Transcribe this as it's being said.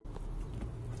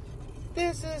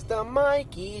This is the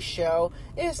Mikey Show.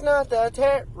 It's not the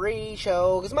Terry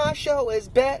Show, cause my show is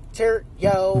better,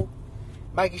 yo.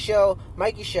 Mikey Show,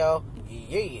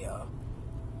 yeah.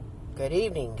 Good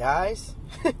evening, guys.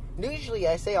 Usually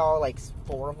I say all like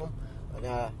 4 of them,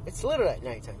 but it's literally at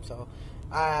nighttime, so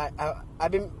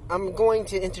I'm going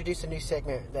to introduce a new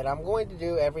segment that I'm going to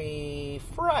do every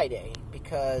Friday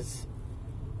because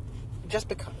it's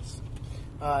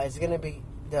going to be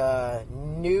the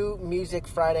new Music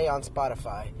Friday on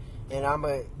Spotify, and I'm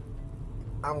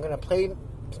gonna play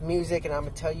music and I'm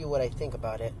gonna tell you what I think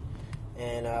about it.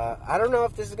 And I don't know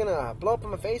if this is gonna blow up in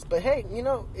my face, but hey,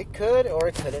 it could or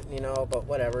it couldn't, but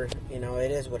whatever,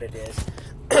 it is what it is.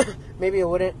 Maybe it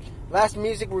wouldn't. Last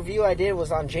music review I did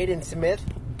was on Jaden Smith,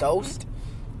 Ghost,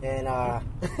 and I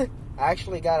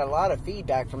actually got a lot of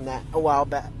feedback from that a while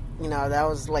back. That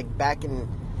was like back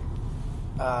in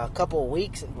a couple of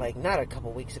weeks, like not a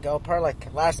couple of weeks ago, probably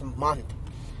like last month.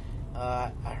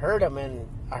 I heard him and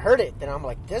I heard it, and I'm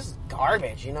like, this is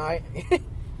garbage, And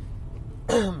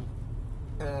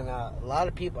a lot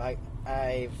of people, I've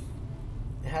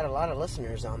had a lot of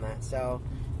listeners on that, so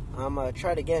I'm going to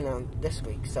try it again on this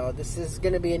week. So this is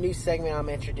going to be a new segment I'm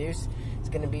going to introduce. It's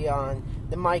going to be on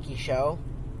the Mikey Show,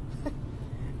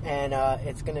 and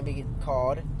it's going to be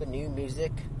called the New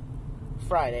Music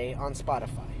Friday on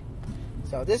Spotify.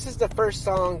 So this is the first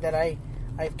song that I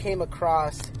came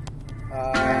across.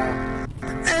 And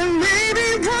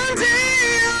maybe one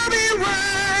day I'll be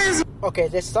wise. Okay,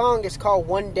 this song is called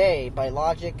One Day by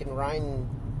Logic and Ryan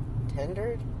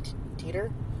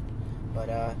Teeter. But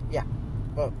yeah.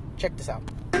 Well, check this out.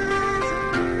 'Cause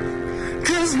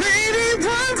maybe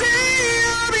one day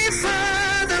I'll be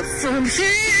further from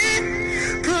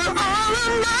here. Put all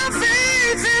of my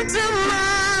faith into tomorrow.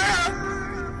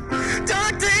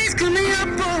 Dark days keep me up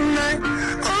all night.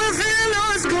 All I know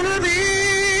is gonna be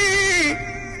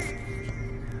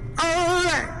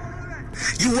alright.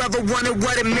 You ever wonder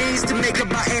what it means to make it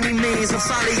by any means? Or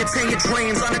finally attain your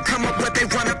dreams. On the come up, but they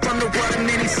run up from the world of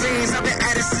many scenes. I've been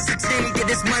at it since a teen. Get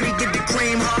this money, get the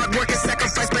cream. Hard work and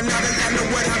sacrifice, but now that I know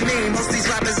what I mean. Most of these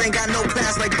rappers ain't got no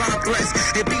past like bomb threats.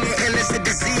 And being illicit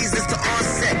disease is the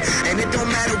onset. And it don't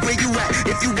matter where you at.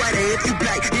 If you white or if you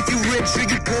black. If you rich or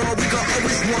you poor, we gon'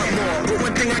 always want more. But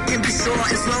one thing I can be sure,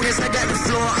 as long as I got the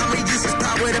floor, I'ma use this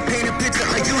power to paint a picture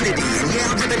of unity. And yeah,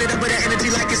 I'm ripping it up with that energy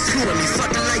like it's true of me.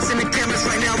 Fuck the lights and the cameras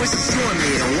right now, it's destroying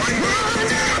me. And one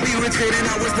day, I'll be richer than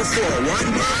I was before. One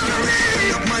day, I'll have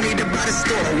enough money to buy the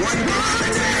store. One day,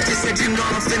 I just said,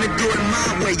 I'm finna do it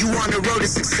my way. You on the road to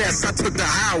success, I took the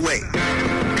highway.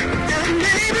 And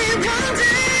maybe one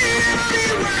day I'll be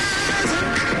wiser.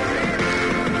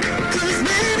 'Cause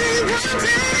maybe one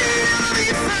day I'll be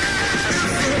further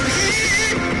from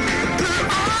here. Put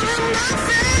all of my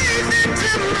faith into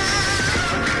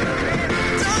tomorrow.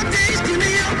 Dark days keep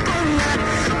me up all night.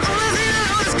 All I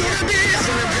know is gonna be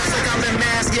alright. Like I'm in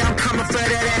mask, yeah, I'm coming for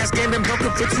that ass. Game been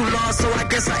broken for too long, so I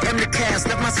guess I am the cast.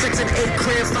 Left my 6 and 8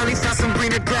 clear, finally found some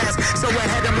greener grass. So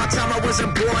ahead of my time, I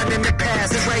wasn't born in the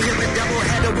past. It's right here, the double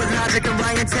header with Logic and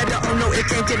Ryan Tedder. Oh no, it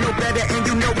can't get no better, and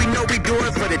we know we do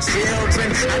it for the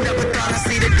children. I never thought I'd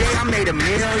see the day I made $1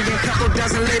 million. Couple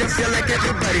dozen later, feel like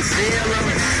everybody feel them.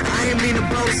 I ain't mean to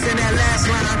boast in that last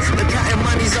line, but counting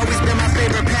money's always been my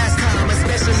favorite pastime,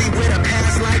 especially with a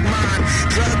past like mine.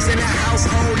 Drugs in that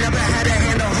household, never had a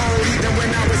hand to hold. Even when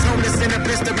I was homeless in a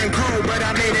blistering cold, but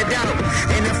I made it out.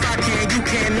 And if I can, you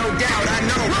can, no doubt. I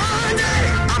know one day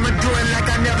I'ma do it like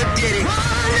I never did it.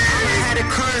 One day I'ma have the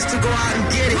courage to go out and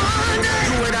get it. One day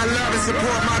do what I love and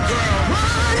support my girl.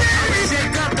 One day I'ma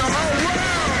shake up the whole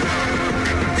world.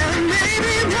 And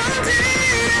maybe one day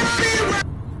I'll be.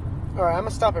 Alright, I'm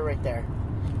gonna stop it right there.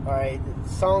 Alright, the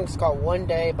song's called One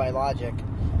Day by Logic.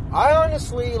 I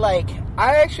honestly I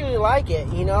actually like it,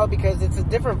 because it's a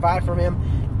different vibe from him.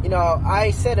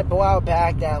 I said a while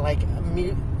back that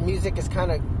music is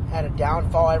kind of at a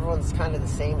downfall. Everyone's kind of the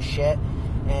same shit,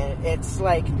 and it's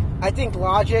I think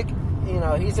Logic,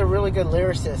 he's a really good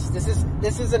lyricist.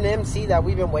 This is an MC that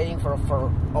we've been waiting for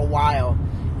a while.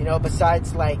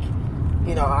 Besides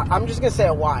I'm just gonna say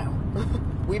a while.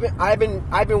 I've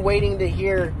been waiting to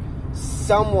hear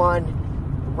someone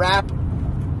rap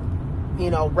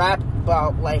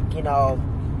about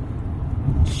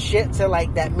shit to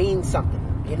that means something.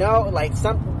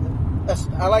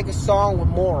 I like a song with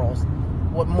moral.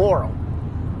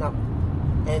 No.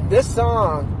 And this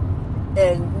song,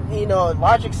 and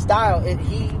Logic's style,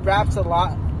 he raps a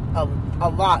lot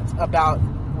about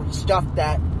stuff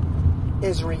that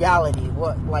is reality.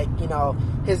 What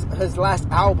his last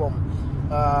album,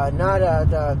 not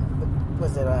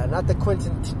the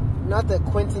Quentin the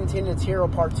Quentin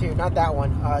Tarantino Part 2, not that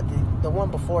one. The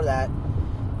one before that.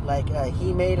 Like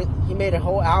he made a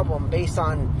whole album based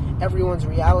on everyone's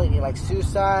reality, like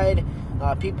suicide,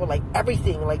 people, like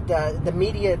everything, like the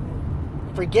media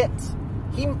forgets.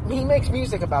 He makes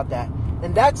music about that,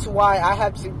 and that's why I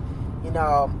have to,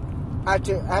 I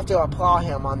have to applaud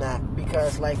him on that,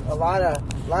 because like a lot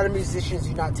of musicians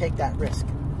do not take that risk,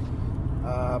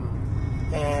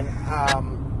 and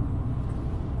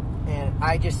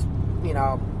I just,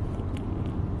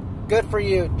 good for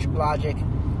you, Logic.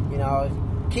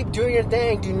 Keep doing your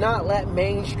thing. Do not let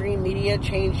mainstream media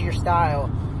change your style.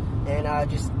 And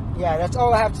that's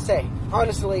all I have to say.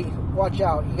 Honestly, watch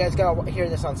out. You guys gotta hear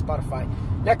this on Spotify.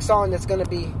 Next song that's gonna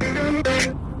be...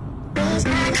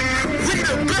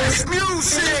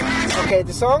 Okay,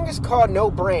 the song is called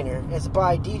No Brainer. It's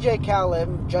by DJ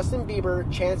Khaled, Justin Bieber,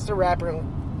 Chance the Rapper, and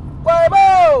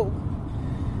Quavo!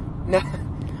 Now,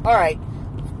 alright.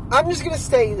 I'm just gonna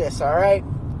say this, alright?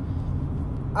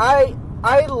 I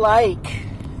like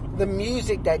the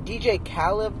music that DJ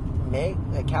Khaled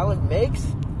makes.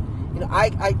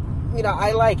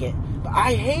 I like it, but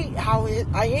I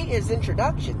hate his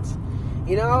introductions.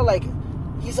 Like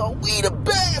he's all, we the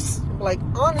best. Like,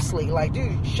 honestly, like,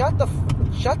 dude, shut the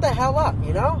hell up.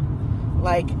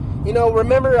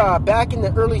 Remember back in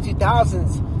the early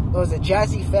 2000s, was it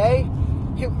Jazzy Faye?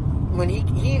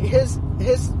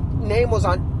 His name was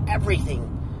on everything.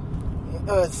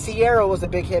 Sierra was a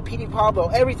big hit. Petey Pablo,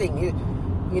 everything.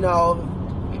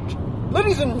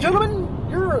 Ladies and gentlemen,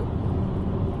 you're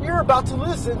about to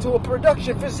listen to a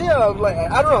production for Sierra. Like,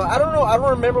 I don't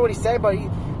remember what he said, but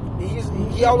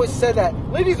he always said that.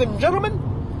 Ladies and gentlemen,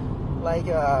 like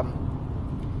I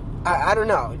don't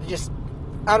know,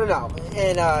 I don't know.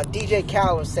 And DJ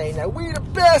Khaled was saying that we're the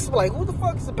best. I'm like, who the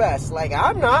fuck is the best? Like,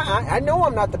 I'm not. I know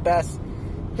I'm not the best.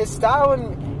 His style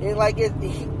and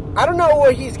I don't know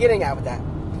what he's getting at with that.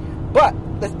 But,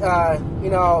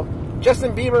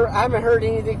 Justin Bieber, I haven't heard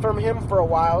anything from him for a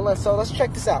while. So let's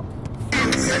check this out.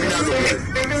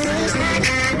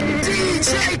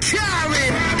 DJ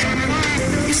Khaled,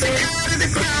 you stay out of the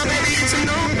crowd, baby, it's a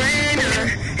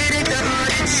no-brainer. It ain't that hard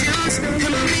to choose.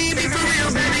 Him or me, be for real,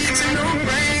 baby, it's a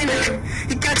no-brainer.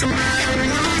 You got your mind on the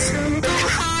loose. Go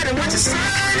hard and watch the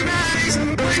sunrise.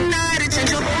 One night, it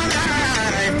changed your whole life.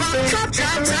 Drop,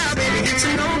 baby, it's a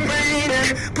no-brainer.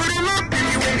 Put him up,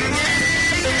 baby, with me, yeah.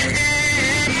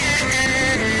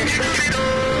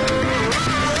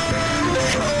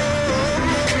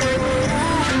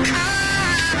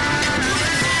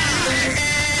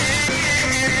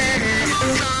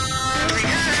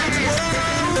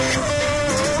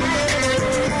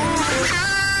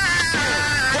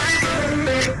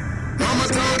 Mama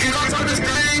told you don't talk to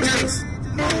strangers.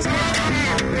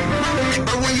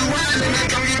 But when you wildin', they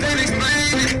come, you can't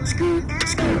explain it.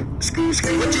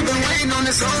 What you been waiting on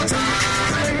this whole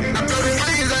time? I throw the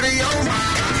reins out of your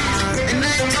mind. And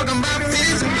they ain't talking about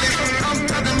physically, I'm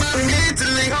talking about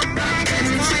mentally.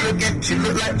 She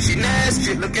look like she nasty.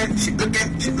 She look like she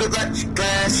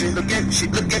classy. She look at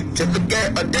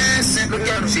her dancing.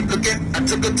 I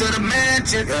took her to the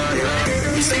mansion.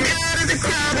 You stay out of the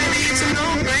crowd, baby, it's a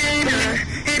no-brainer.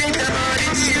 It ain't that hard to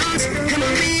choose. Him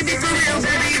or me, be for real,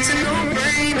 baby, it's a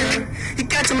no-brainer. You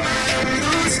got your mind on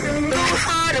loose. Go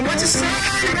hard and watch the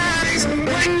sunrise.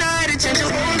 One night, it changed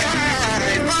your whole life.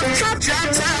 Drop,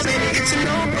 baby, it's a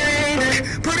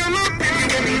no-brainer. Put 'em up, baby,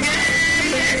 give me, yeah.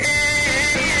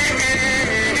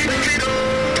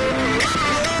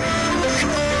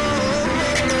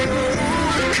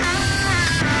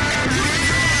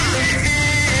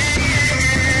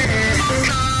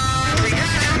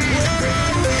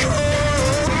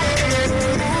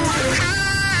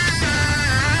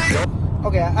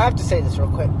 Okay, I have to say this real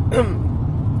quick.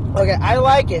 Okay, I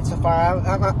like it so far.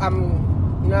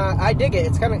 I dig it.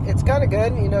 It's kind of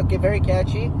good. Get very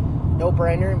catchy, no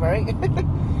brainer, right?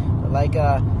 Like,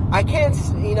 I can't,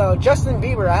 Justin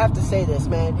Bieber. I have to say this,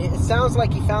 man. It sounds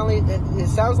like it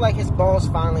sounds like his balls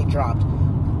finally dropped.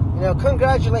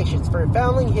 Congratulations for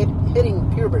finally hitting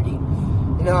puberty.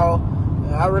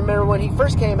 I remember when he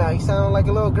first came out, he sounded like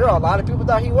a little girl. A lot of people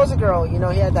thought he was a girl. He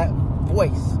had that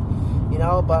voice.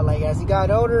 But like as he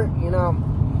got older, and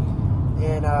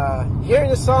hearing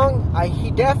the song,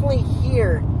 he definitely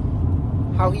hear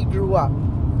how he grew up,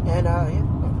 and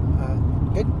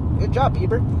good job,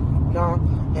 Bieber.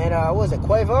 And what was it,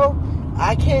 Quavo?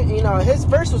 I can't, his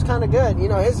verse was kind of good.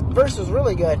 His verse was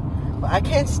really good, but I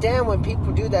can't stand when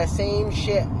people do that same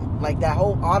shit, like that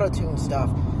whole auto-tune stuff.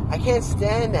 I can't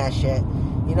stand that shit.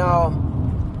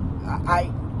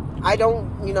 I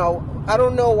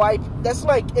don't know why. That's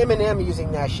like Eminem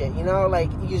using that shit, like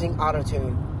using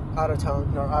auto-tune.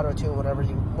 auto-tune or auto-tune,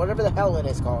 whatever the hell it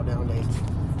is called nowadays.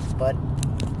 But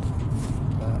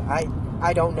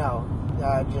I don't know.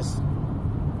 I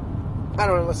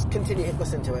don't know. Let's continue.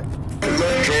 Listen to it.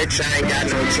 Look, bitch, I ain't got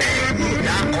no chain.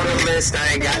 Not on the list, I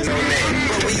ain't got no name.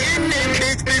 But we in there,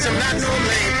 bitch, I'm not no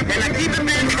lame. And I keep it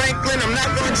Ben Franklin, I'm not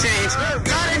gonna change.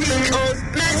 Got an ego,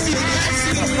 messy.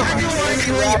 I do want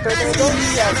to rapper, man. Don't do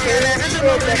that, man. That's shit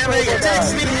that Quavo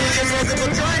does.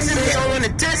 multiple choices, they all wanna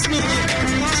test me.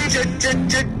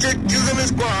 Using the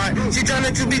squad. She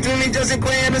trying to be me, just in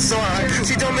Quay and the sword.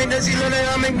 She told me that she learned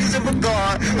that I make music for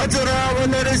God. I told her I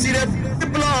would let her see that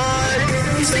blood.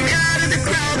 So get out of the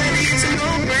crowd, baby, it's a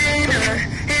no-brainer.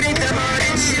 It ain't that hard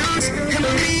to choose. And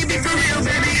believe me for real,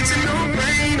 baby, it's a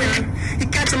no-brainer. You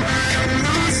got some high on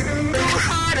loose. Go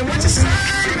hard and watch the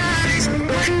sunrise.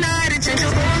 One night it changed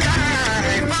your whole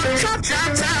life.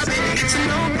 Top, baby, it's a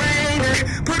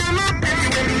no-brainer. Put them up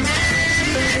every day.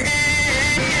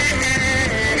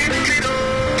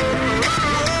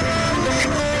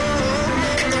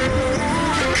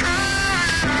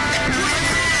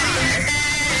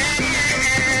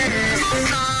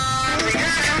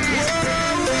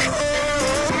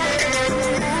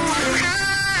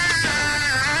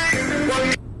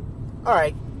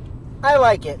 Alright, I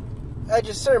like it.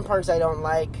 Just certain parts I don't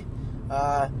like.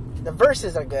 The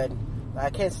verses are good. I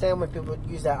can't stand when people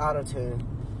use that auto-tune.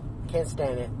 Can't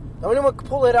stand it. The only one who could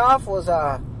pull it off was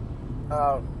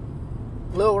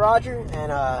Lil Roger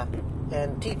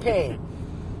and T-Pain.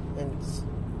 And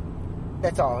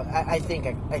that's all. I think,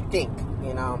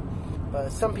 you know.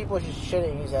 But some people just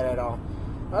shouldn't use that at all.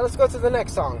 Alright, let's go to the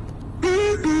next song.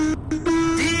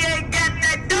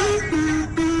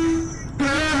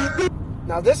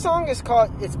 Now this song is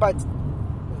it's by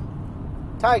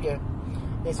Tiger.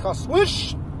 It's called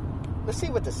Swish. Let's see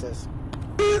what this is.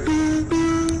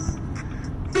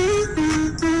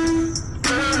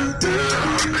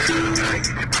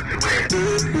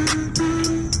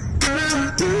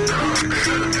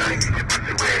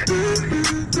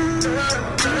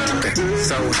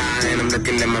 So high and I'm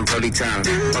looking at my brody time.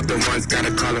 Fuck the ones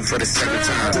gotta call him for the second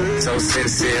time. So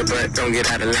sincere but don't get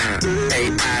out of line.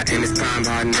 AI and it's time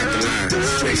hard at the line.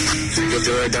 Swish, you'll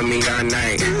do it on me all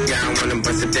night. Yeah, I wanna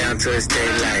bust it down till it's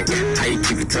daylight. How you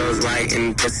keep your toes white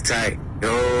and pussy tight?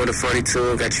 Oh, the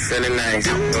 42 got you feeling nice.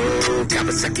 Oh,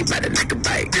 Kawasaki bite it like a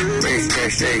bite. Rich,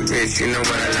 shake, rich, you know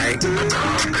what I like.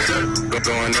 We're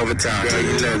going overtime. Girl,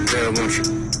 you look good, won't you?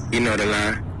 You know the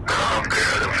line. Oh,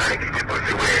 girl, I'm trying to get your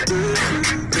pussy wet.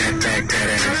 Back that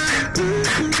ass.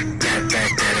 Back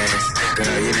that ass.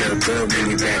 Girl, you look good when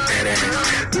you back that ass.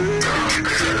 Oh,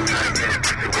 girl, I'm trying to get your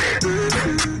pussy wet.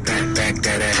 Back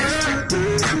that ass.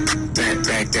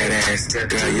 Back that ass.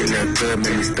 Girl, you look good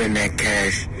when you spend that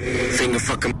cash. Finger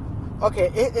fucking. Okay,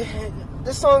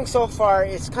 this song so far,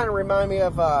 it's kind of remind me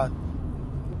of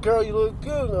Girl, You Look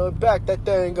Good, Back That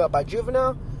Thing Up by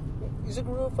Juvenile. He's a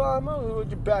real fine mother, would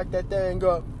you back that thing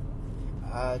up?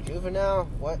 Juvenile?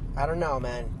 What? I don't know,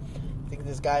 man. I think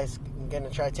this guy's gonna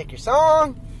try to take your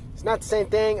song. It's not the same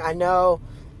thing, I know.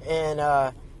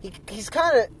 And he's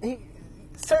kind of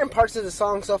certain parts of the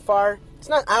song so far. It's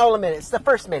not all a minute. It's the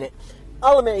first minute.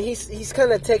 All a minute. He's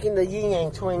kind of taking the Yin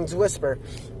Yang Twins whisper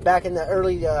back in the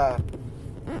early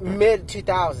mid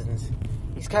 2000s.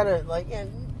 He's kind of like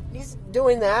he's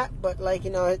doing that, but like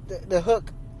the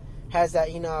hook has that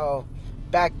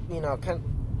back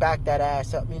back that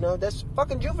ass up. That's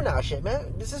fucking Juvenile shit,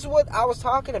 man. This is what I was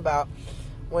talking about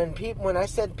when I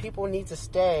said people need to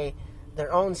stay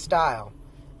their own style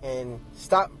and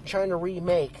stop trying to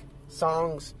remake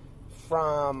songs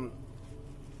from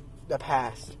the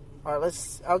past. All right,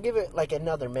 I'll give it like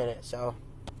another minute. So.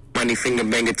 Money finger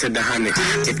banger to the 100.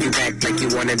 If you act like you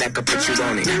want it, I could put you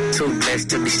on it. Too blessed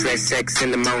to be stressed, sex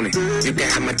in the morning. You can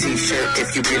have my t-shirt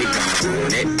if you really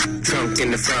want it. Trunk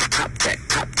in the front, pop that,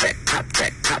 pop that, pop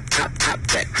that, pop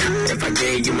that. If I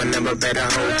gave you my number, better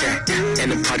hold that.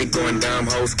 And the party going dumb,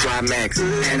 whole squad max.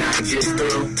 And I just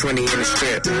threw 20 in the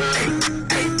strip.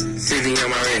 Hey, CZ on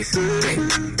my wrist. Hey,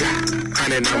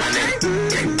 100 on my neck.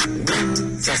 Hey,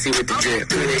 sassy with the drip.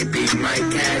 Could it be my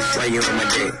cash while you on my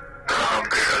dick? Oh,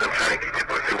 girl, I'm trying to get your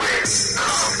pussy wet.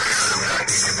 Oh, girl, I'm trying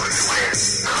to get your pussy wet.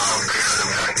 Oh, girl,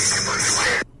 I'm trying to get your pussy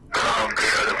wet. Oh,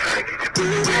 girl, I'm trying to get your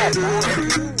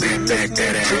pussy wet. Back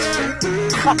that ass.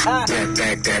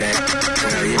 Back that ass.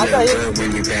 Girl, you look good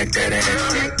when you back that ass.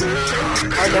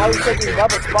 Oh, now he's taking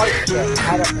double spark shit.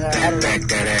 Back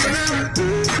that ass.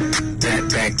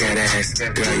 Back that ass.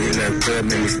 Girl, you look good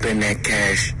when you spend that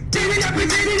cash.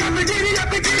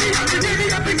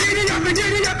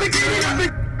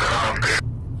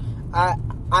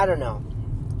 I don't know.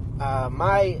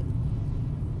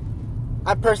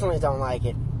 I personally don't like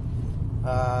it.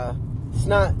 It's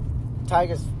not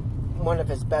Tyga's one of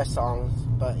his best songs,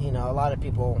 but you know, a lot of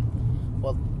people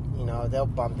will, you know, they'll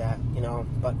bump that, you know.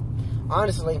 But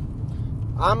honestly,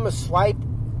 I'm a swipe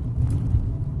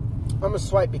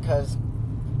because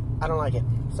I don't like it.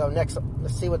 So next,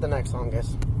 let's see what the next song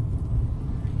is.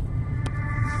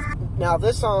 Now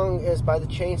this song is by the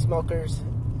Chainsmokers,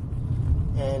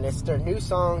 and it's their new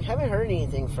song. Haven't heard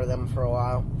anything for them for a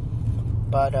while,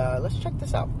 but let's check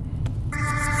this out.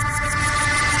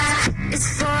 It's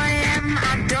 4 a.m.,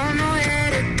 I don't know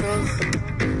where to go.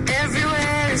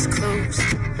 Everywhere is closed.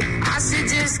 I should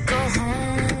just go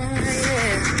home,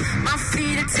 yeah. My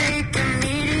feet are taking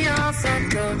me to your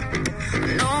front door. I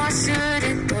know I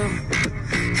shouldn't go.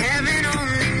 Heaven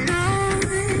only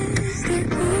knows that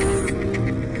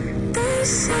the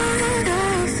side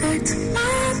effect of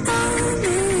my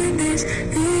loneliness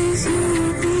is you.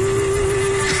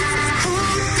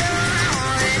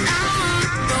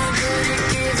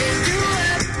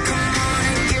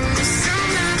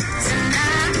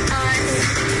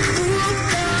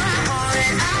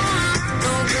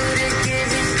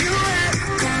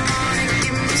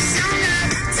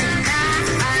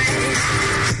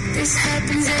 This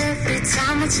happens every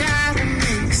time I try to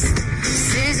mix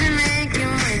decision making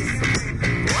with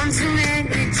one too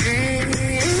many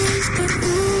drinks. But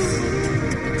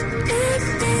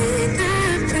if it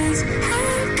happens,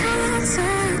 have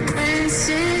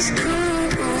consequences cool,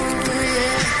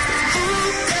 yeah.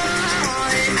 All that I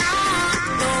want,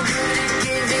 no good at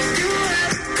giving you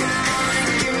up. Come on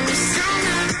and give me some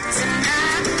love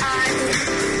tonight.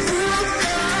 All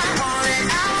that I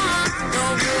want, no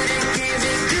good at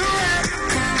giving you up.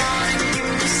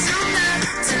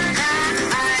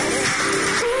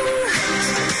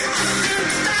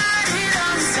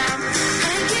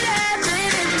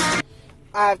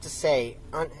 I have to say,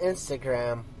 on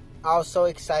Instagram, I was so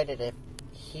excited to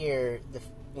hear the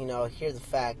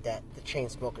fact that the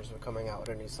Chainsmokers were coming out with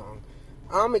a new song.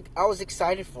 I was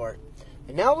excited for it,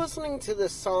 and now listening to the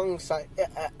song,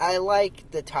 I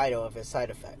like the title of it, Side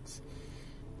Effects,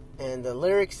 and the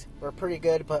lyrics were pretty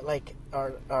good, but like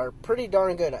are pretty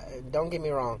darn good. Don't get me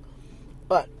wrong,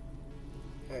 but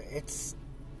it's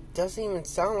doesn't even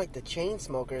sound like the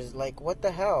Chainsmokers. Like, what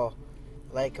the hell?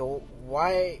 Like,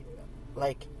 why?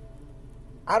 Like,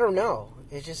 I don't know.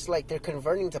 It's just like they're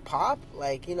converting to pop.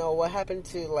 Like, you know, what happened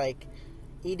to like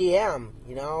EDM,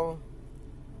 you know?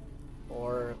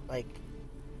 Or like,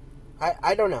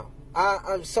 I don't know.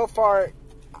 I'm so far,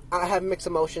 I have mixed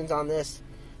emotions on this.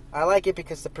 I like it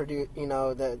because the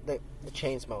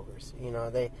Chainsmokers, you know,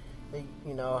 they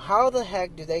you know, how the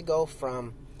heck do they go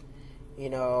from, you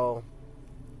know,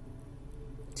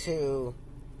 to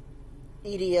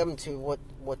EDM to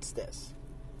what's this?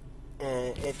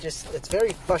 And it's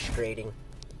very frustrating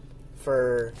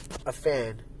for a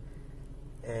fan.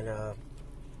 And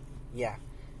yeah,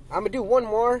 I'm gonna do one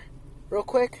more real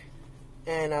quick,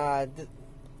 and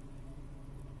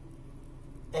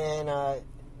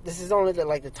this is only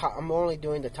the top. I'm only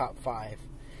doing the top 5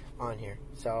 on here.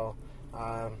 So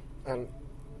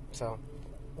so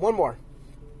one more,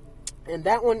 and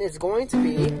that one is going to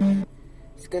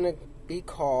be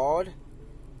called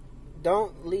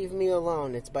 "Don't Leave Me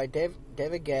Alone." It's by David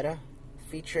Guetta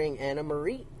featuring Annie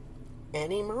Marie.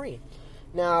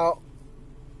 Now,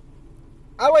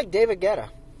 I like David Guetta.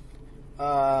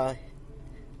 But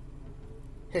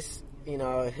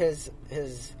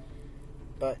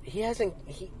he hasn't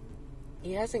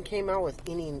came out with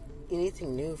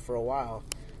anything new for a while.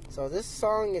 So this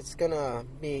song is gonna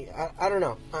be, I don't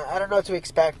know. I don't know what to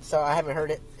expect, so I haven't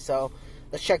heard it. So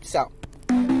let's check this out.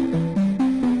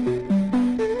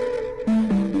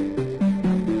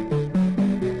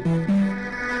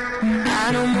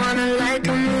 I don't wanna like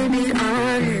I'm to be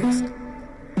honest.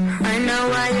 I know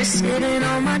why you're sitting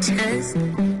on my chest.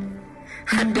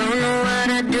 I don't know what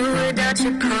I'd do without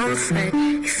your comfort.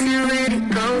 If you really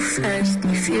go first,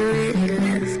 if you really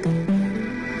left.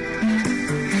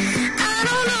 I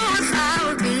don't know if I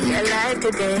would be alive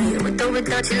today, with or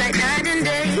without you, like night and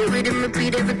day. We didn't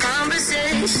repeat every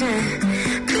conversation.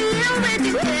 Being with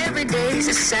you every day is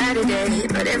a Saturday,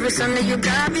 but every Sunday you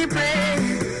got me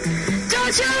praying.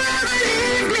 Don't you ever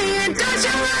leave me, and don't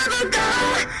you ever go.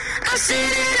 I've seen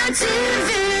it on TV,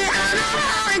 I know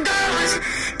how it goes.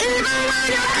 Even when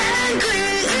you're angry,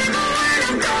 even when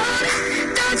I'm cold,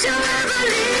 don't you ever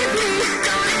leave me,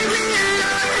 don't leave me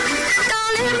alone,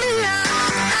 don't leave me alone.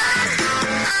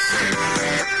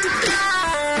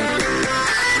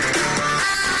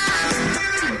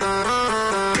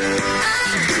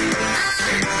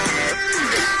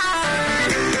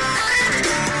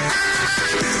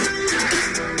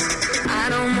 I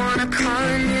don't wanna call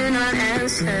and you not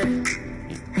answer.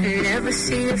 Never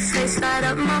see your face light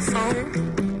up my phone.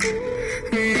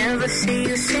 Never see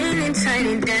you singing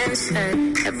Tiny Dancer.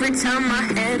 Every time my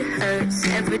head hurts,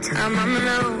 every time I'm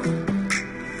low.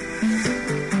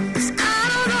 'Cause I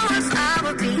don't know if I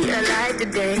would be alive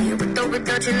today, with or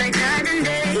without you like night and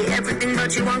day. Everything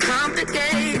about you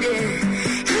uncomplicated.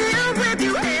 Here with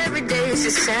you every day, it's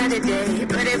a Saturday,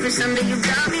 but every Sunday you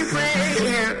got me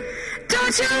praying.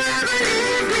 Don't you ever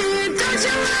leave me, don't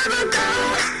you ever go.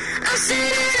 I've seen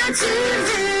it on TV,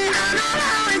 I know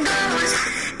how it goes.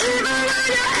 Even when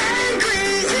you're angry,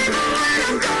 even when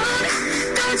I'm gone,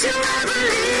 don't you ever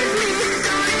leave me,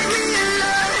 don't leave me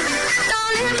alone, don't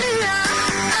leave me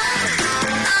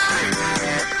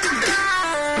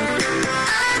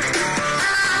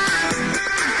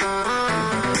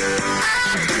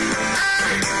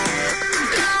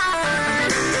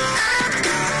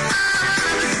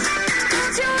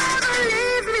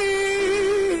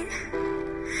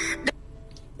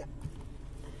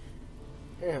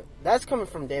That's coming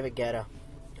from David Guetta.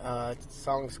 The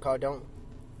song's called "Don't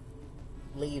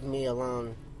Leave Me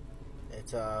Alone."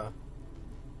 It's a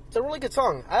really good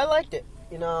song. I liked it.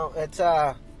 You know, it's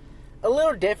a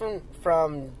little different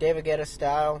from David Guetta's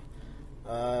style.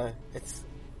 I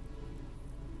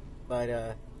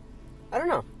don't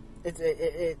know.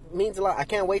 It means a lot. I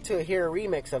can't wait to hear a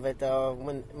remix of it though.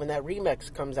 When that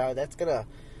remix comes out, that's gonna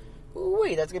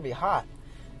be hot.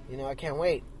 You know, I can't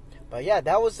wait. But yeah,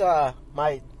 that was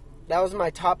my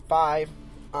top 5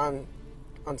 on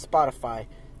Spotify.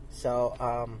 So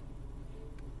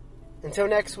until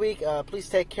next week, please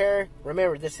take care.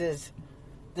 Remember, this is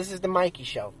the Mikey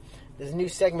Show. There's a new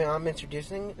segment I'm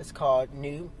introducing. It's called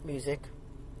New Music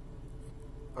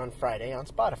on Friday on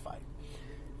Spotify.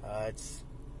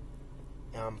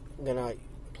 I'm gonna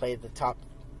play the top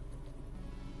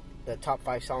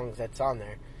 5 songs that's on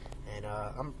there, and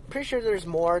I'm pretty sure there's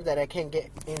more that I can't get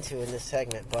into in this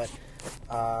segment. But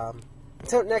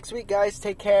until next week, guys,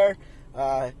 take care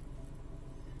for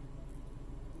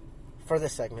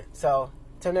this segment. So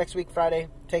until next week, Friday,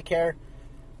 take care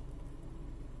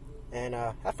and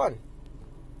have fun.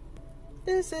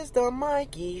 This is the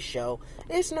Mikey Show.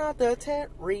 It's not the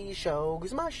Terry Show,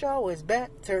 'cause my show is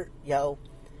better, yo.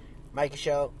 Mikey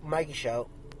Show, yeah.